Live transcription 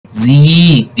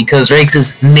Z, because Regs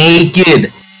is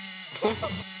naked.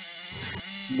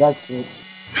 That's it.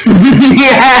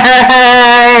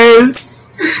 Yes!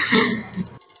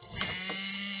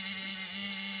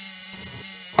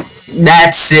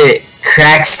 That's it.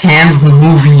 Cracks hands the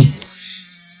movie.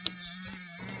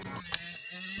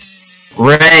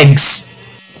 Regs,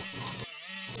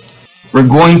 we're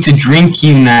going to drink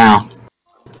you now.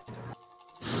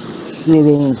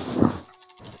 Kidding.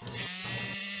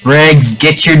 Regs,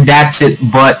 get your that's it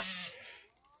butt.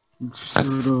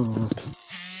 Shut up.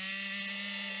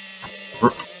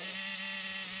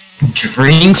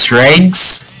 Drinks,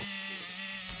 Regs?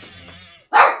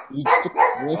 Eat the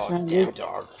Oh, damn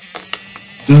dog.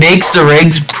 Makes the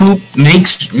Regs poop,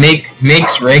 makes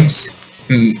Regs.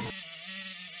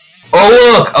 Oh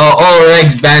look! Oh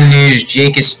Regs, bad news.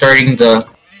 Jake is starting the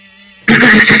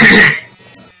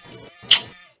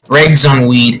Regs on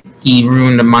weed. He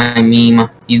ruined my meme.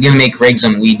 He's gonna make Regs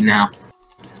on weed now.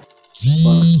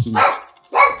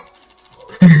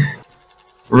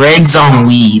 Regs on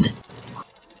weed.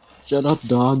 Shut up,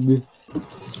 dog.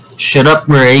 Shut up,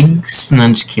 Regs. No,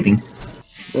 I'm just kidding.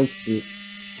 That's it.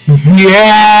 Yes!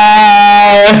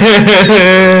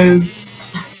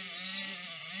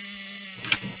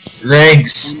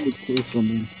 Regs.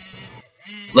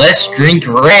 Let's drink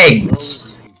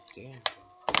Regs.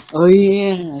 Oh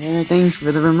yeah, thanks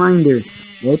for the reminder.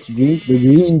 Let's drink the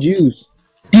green juice.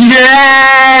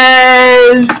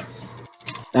 Yes!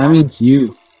 That means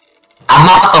you. I'm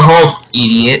not the Hulk,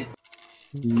 idiot.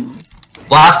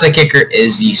 Blaster Kicker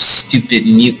is, you stupid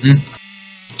mutant.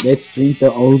 Let's drink the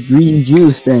old green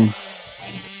juice then.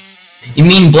 You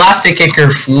mean Blaster Kicker,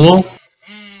 fool?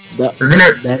 We're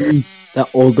gonna. That means the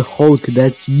old Hulk,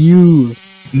 that's you.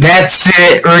 That's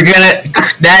it. We're gonna.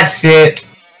 That's it.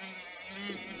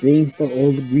 Drinks the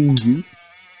old green juice.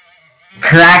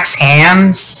 Cracks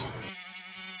hands.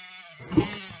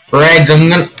 Regs, I'm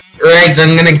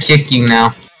gonna kick you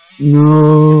now.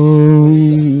 No.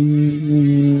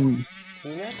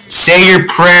 Say your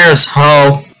prayers,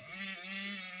 ho.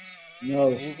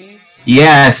 No. Juvies?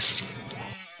 Yes.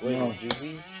 Wait, No.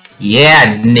 Juvies?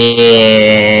 Yeah,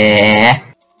 nah.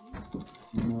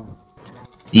 No.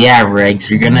 Yeah, Regs,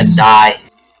 you're gonna die.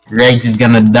 Regs is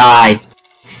gonna die.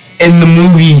 In the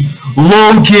movie,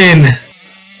 Logan!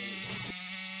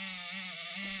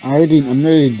 I'm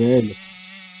already dead.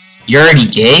 You're already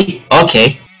gay?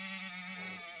 Okay.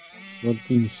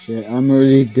 Fucking shit, I'm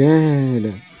already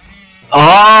dead.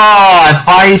 Oh, I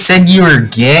thought you said you were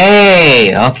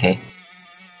gay. Okay.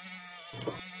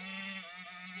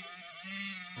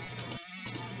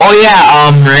 Oh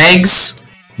yeah, Regs,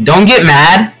 don't get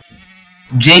mad.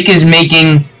 Jake is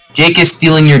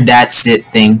stealing your that's it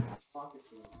thing.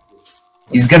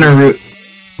 He's gonna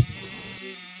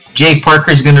Jake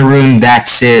Parker's gonna ruin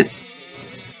that's it.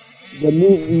 The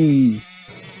movie.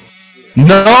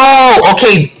 No!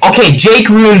 Okay, Jake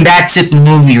ruined that's it the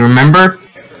movie, remember?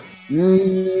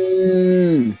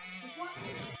 You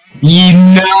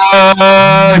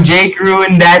know, Jake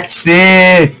ruined that's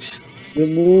it. The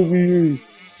movie.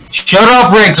 Shut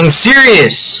up, Regs, I'm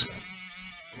serious.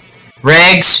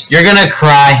 Regs, you're gonna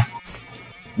cry.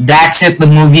 That's it, the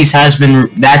movie has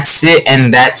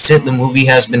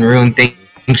been ruined.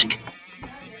 Thanks.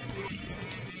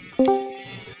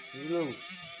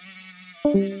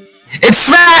 It's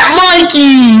Fat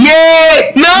Mikey!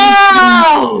 Yeah!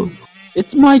 No!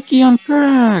 It's Mikey on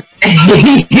crack.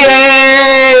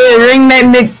 Yeah! Ring that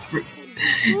Nick.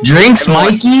 Drinks,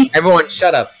 Mikey? Everyone,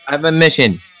 shut up. I have a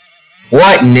mission.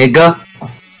 What, nigga?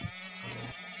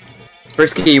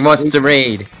 Frisky wants to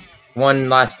raid. One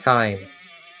last time.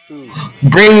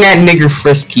 Bring that nigger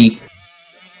Frisky.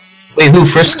 Wait, who,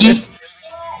 Frisky?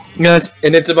 Yes,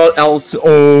 and it's about oh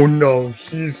no,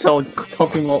 he's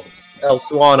talking about El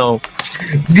Suano.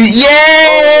 Yay!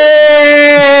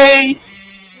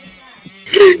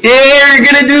 Yeah, we're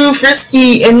gonna do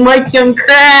Frisky and Mikey on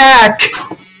crack!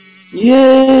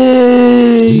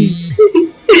 Yay!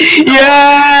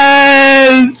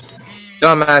 Yes!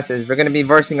 Dumbasses, we're gonna be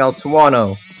versing El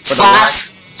Suano.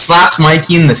 Slaps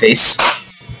Mikey in the face.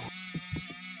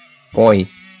 Boy,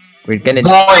 we're gonna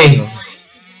Boy!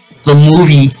 The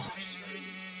movie.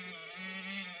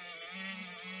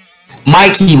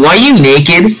 Mikey, why are you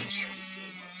naked?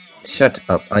 Shut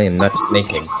up, I am not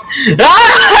naked.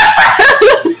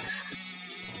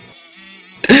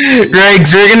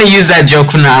 Regs, we're gonna use that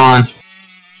joke from now on.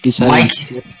 He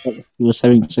was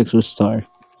having sex with Star.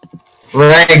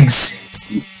 Regs.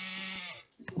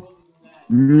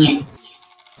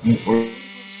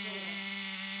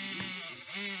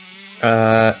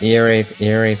 Ear rape.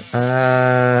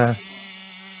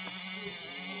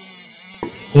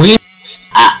 We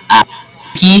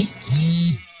Mikey?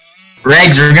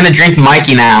 Regs, we're gonna drink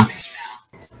Mikey now.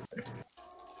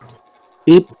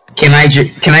 Beep. Can I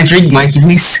drink Mikey,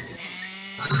 please?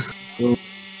 Go.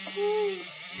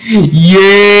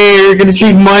 Yeah, we're gonna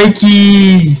drink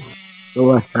Mikey.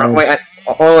 Go ahead.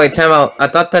 Wait, time out. I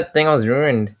thought that thing was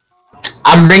ruined.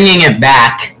 I'm bringing it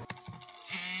back.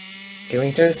 Can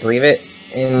we just leave it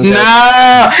in?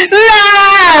 No!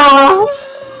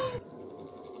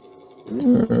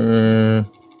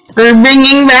 We're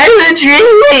bringing back the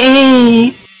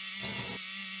drink.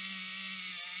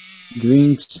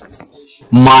 Drinks.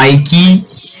 Mikey.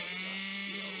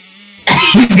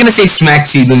 He's gonna say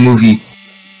Smacksy the movie.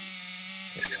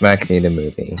 Smacksy the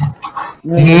movie.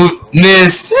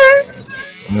 Miss.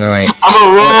 Alright. I'm a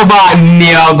robot,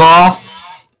 nigga.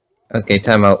 Okay,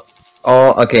 time out.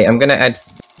 Oh, okay, I'm gonna add.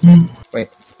 Wait,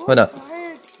 hold up.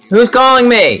 Who's calling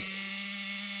me?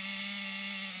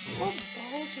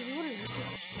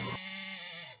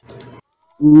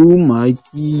 Ooh, Mikey,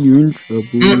 you're in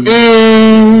trouble.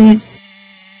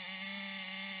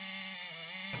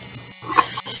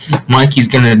 Mikey's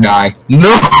gonna die.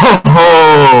 No!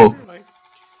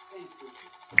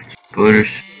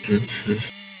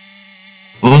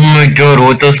 Oh my god,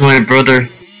 what does my brother?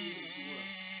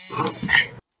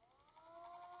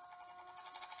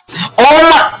 Oh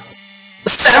my!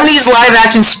 70s live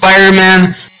action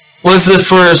Spider-Man was the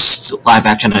first live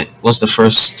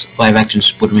action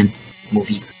Spider-Man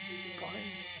movie.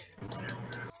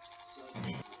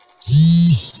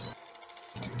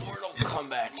 Mortal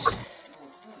Kombat.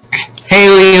 Hey,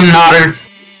 Liam Notter.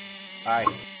 Hi.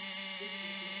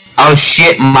 Oh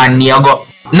shit, my nigga.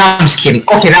 No, I'm just kidding.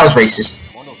 Okay, that was racist.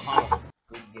 Mortal Kombat's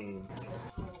a good game.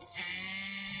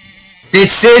 Did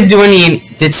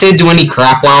Sid do any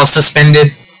crap while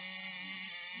suspended?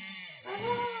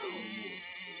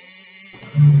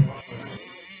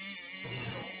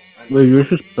 Wait, you're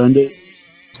suspended?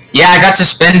 Yeah, I got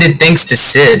suspended thanks to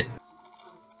Sid.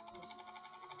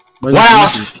 Well,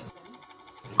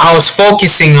 I was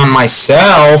focusing on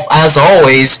myself, as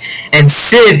always, and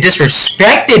Sid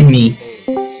disrespected me.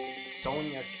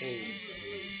 Sonya Cage.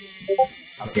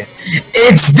 Yeah.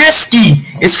 It's Disky!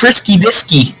 It's Frisky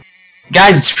Disky.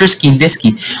 Guys, it's Frisky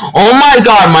Disky. Oh my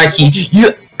god, Mikey,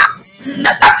 you...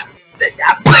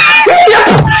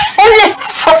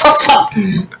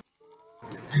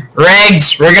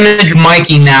 Regs, we're gonna do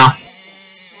Mikey now.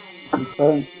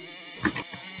 Okay.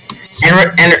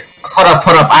 And hold up,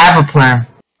 I have a plan.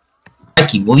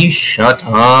 Mikey, will you shut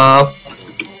up?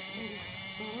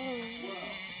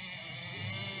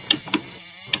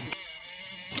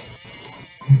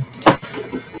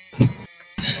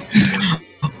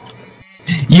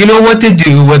 You know what to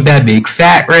do with that big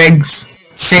fat Regs?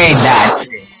 Say that.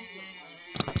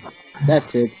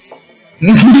 That's it.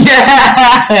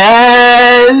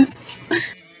 Yes!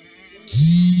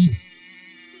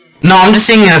 No, I'm just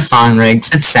singing a song,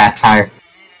 Regs. It's satire.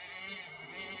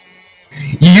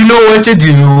 You know what to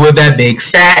do with that big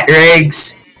fat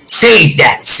Regs? Say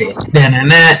that's it. Na na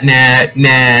na na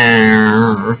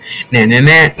na na na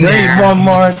na. Raid one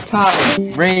more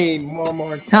time. Raid one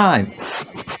more time.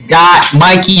 God,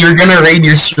 Mikey, you're gonna raid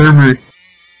your server.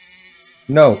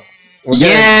 No.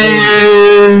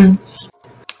 Yes.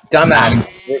 Dumbass.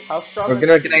 How strong We're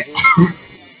is gonna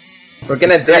this? we're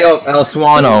gonna deal with El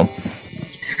Swano.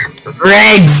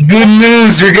 Regs, good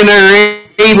news. We're gonna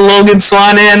raid Logan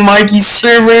Swan and Mikey's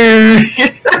server.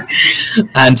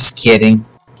 I'm just kidding.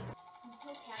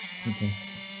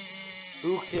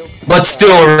 Who killed But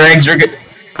still, Regs,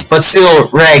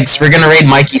 we're gonna raid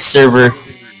Mikey's server.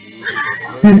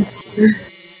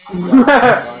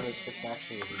 Uganda's first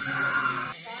action movie.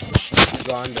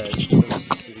 Uganda is a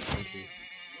stupid country.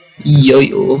 Yo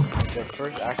yo. Their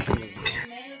first action movie.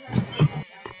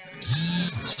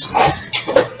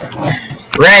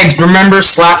 Regs, remember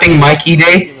slapping Mikey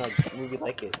Day? Making a movie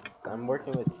like it. I'm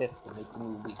working with Tiff to make the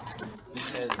movie. He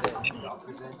says that I'll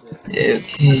present it.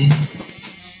 Okay.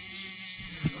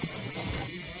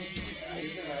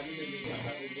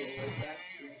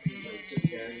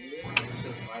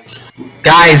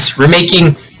 Guys, we're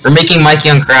making Mikey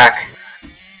on crack.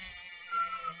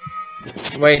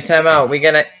 Wait, time out.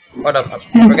 Hold up.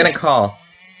 We're gonna call.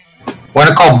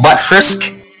 Wanna call butt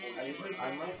frisk?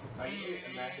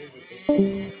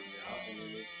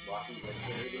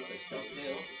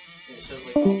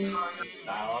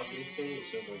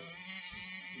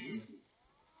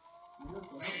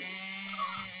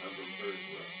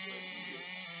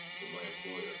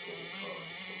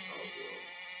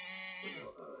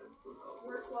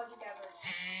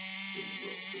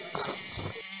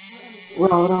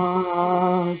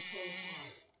 Roadhogs.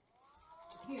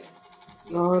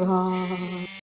 Roadhogs.